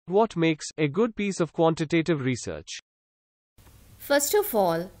What makes a good piece of quantitative research? First of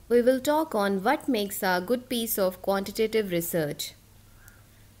all, we will talk on what makes a good piece of quantitative research.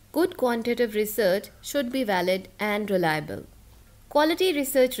 Good quantitative research should be valid and reliable. Quality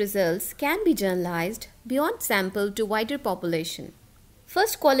research results can be generalized beyond sample to wider population.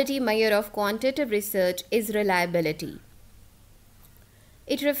 First quality measure of quantitative research is reliability.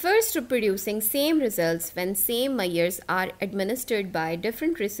 It refers to producing same results when same measures are administered by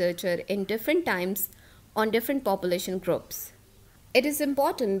different researchers in different times on different population groups. It is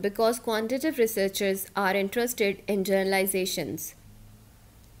important because quantitative researchers are interested in generalizations.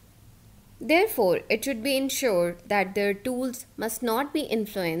 Therefore, it should be ensured that their tools must not be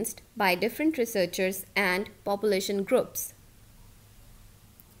influenced by different researchers and population groups.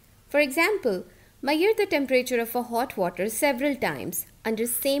 For example, measure the temperature of a hot water several times under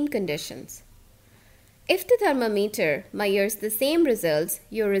same conditions. If the thermometer measures the same results,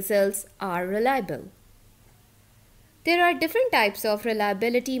 your results are reliable. There are different types of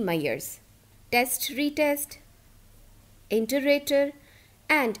reliability measures: test-retest, iterator,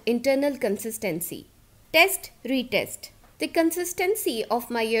 and internal consistency. Test-retest, the consistency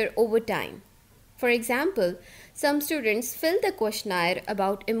of measure over time. For example, some students fill the questionnaire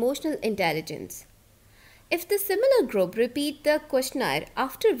about emotional intelligence. If the similar group repeat the questionnaire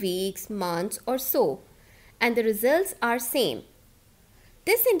after weeks, months, or so, and the results are same,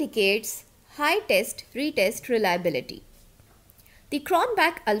 this indicates high test-retest reliability. The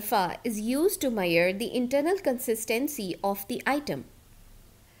Cronbach alpha is used to measure the internal consistency of the item.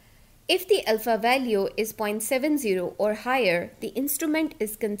 If the alpha value is 0.70 or higher, the instrument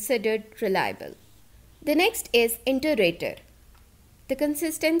is considered reliable. The next is iterator, the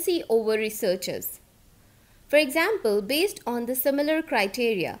consistency over researchers. For example, based on the similar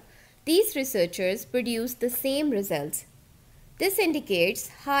criteria, these researchers produce the same results. This indicates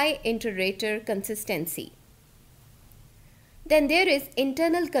high iterator consistency. Then there is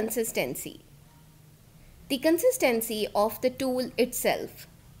internal consistency, the consistency of the tool itself.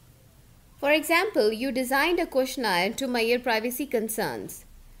 For example, you designed a questionnaire to measure privacy concerns,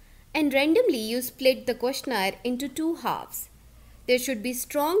 and randomly you split the questionnaire into two halves. There should be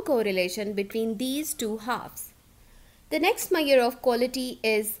strong correlation between these two halves. The next measure of quality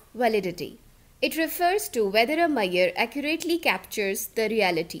is validity. It refers to whether a measure accurately captures the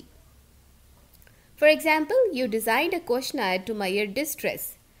reality. For example, you designed a questionnaire to measure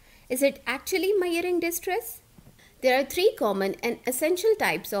distress. Is it actually measuring distress? There are three common and essential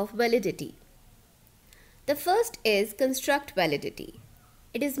types of validity. The first is construct validity.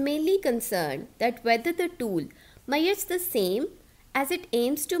 It is mainly concerned that whether the tool measures the same as it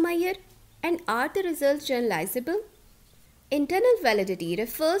aims to measure and are the results generalizable. Internal validity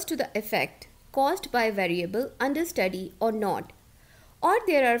refers to the effect caused by a variable under study or not, or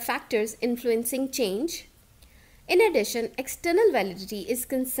there are factors influencing change. In addition, external validity is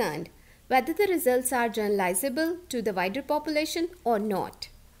concerned whether the results are generalizable to the wider population or not.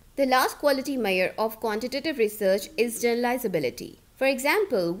 The last quality measure of quantitative research is generalizability. For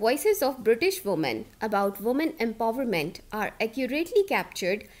example, voices of British women about women empowerment are accurately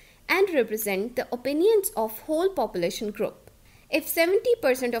captured and represent the opinions of whole population group. If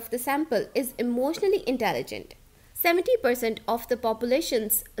 70% of the sample is emotionally intelligent, 70% of the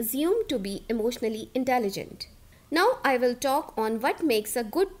populations assumed to be emotionally intelligent. Now I will talk on what makes a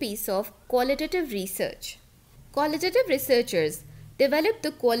good piece of qualitative research. Qualitative researchers develop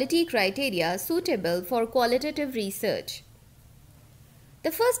the quality criteria suitable for qualitative research.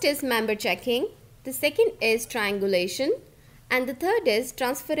 The first is member checking, the second is triangulation, and the third is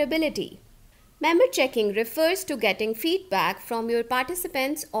transferability. Member checking refers to getting feedback from your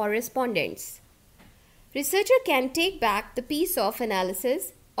participants or respondents. Researcher can take back the piece of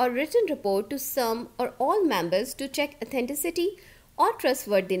analysis or written report to some or all members to check authenticity or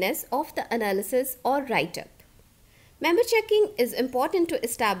trustworthiness of the analysis or write-up. Member checking is important to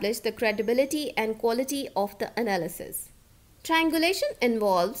establish the credibility and quality of the analysis. Triangulation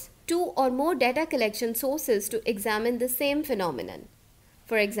involves two or more data collection sources to examine the same phenomenon.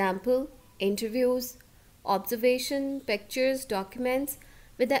 For example, interviews, observation, pictures, documents,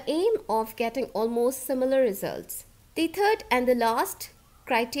 with the aim of getting almost similar results. The third and the last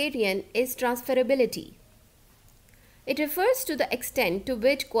criterion is transferability. It refers to the extent to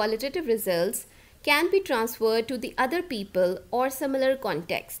which qualitative results can be transferred to the other people or similar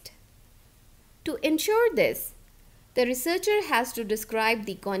context. To ensure this, the researcher has to describe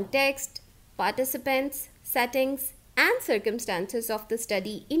the context, participants, settings, and circumstances of the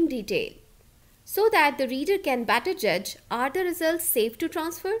study in detail, so that the reader can better judge are the results safe to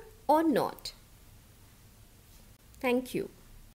transfer or not. Thank you.